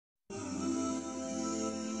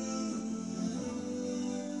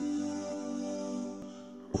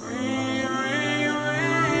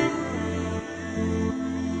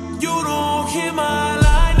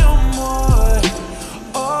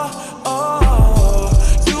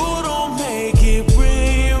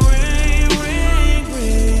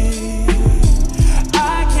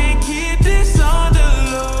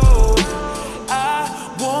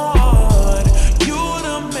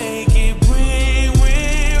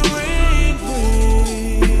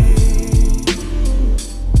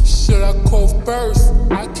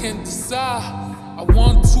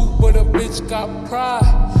got pride.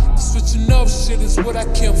 Switching up shit is what I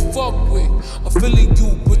can't fuck with. I'm feeling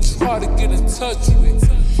you, but you hard to get in touch with.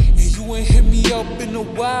 And you ain't hit me up in a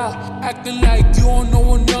while, acting like you don't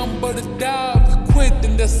know a number to dial. You quit,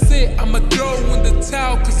 then that's it, I'ma throw in the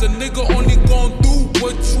towel. Cause a nigga only gon' do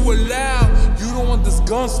what you allow. You don't want this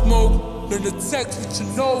gun smoke. Learn to text with your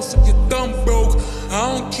nose if your thumb broke.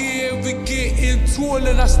 I don't care if we get into it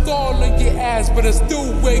and I stall on your ass, but I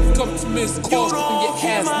still wake up to miss calls from your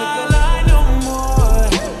ass, nigga. Line no more.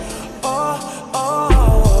 Oh,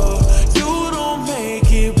 oh, you don't make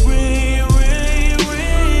it ring, ring,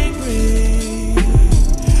 ring, ring.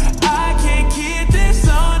 I can't keep this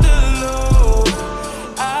on the low.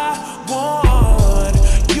 I want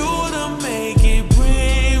you to make it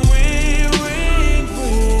ring, ring, ring,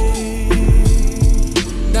 ring.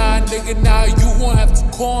 Nah, nigga, now you won't have to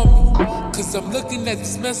call me, cause I'm looking at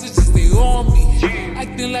these messages, they on me.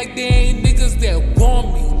 Acting like they ain't niggas that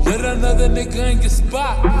want me. Let another nigga in your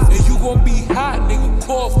spot, and you gon' be hot, nigga,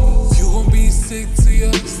 cough me. You gon' be sick to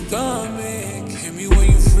your stomach. Hit me when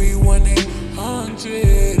you free,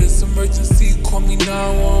 1-800. It's emergency, call me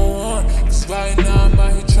 911. Cause right now I'm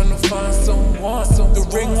out here tryna find someone. The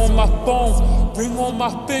ring on my phone, ring on my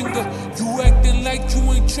finger. You acting like you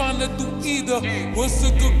ain't tryna do either. What's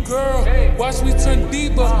a good girl? Watch me turn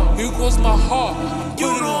deeper. Here goes my heart. You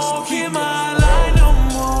don't hear my line no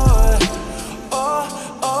more. Oh,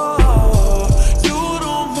 oh, you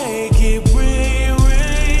don't make it ring,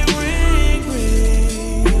 ring, ring,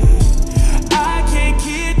 ring. I can't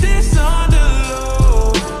keep this on the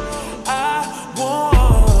low. I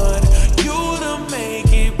want you to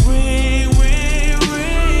make it ring, ring,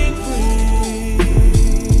 ring, ring.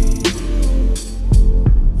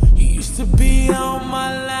 You used to be on my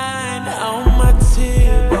line, on my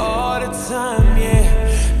tip all the time, yeah.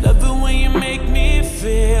 Love it when you make me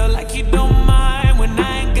feel like you don't mind when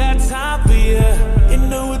I ain't got time for you. You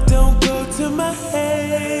know it don't go to my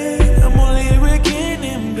head, I'm only rigging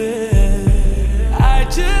in bed. I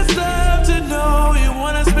just love to know you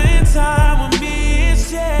wanna spend time with me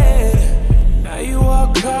instead. Now you all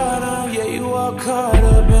caught up, yeah, you all caught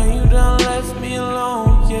up, and you done left me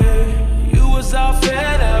alone, yeah. You was all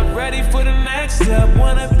fed up, ready for the next step,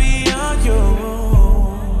 wanna be on your own.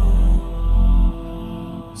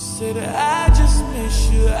 Said I just miss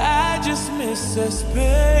you, I just miss us,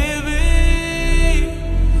 baby.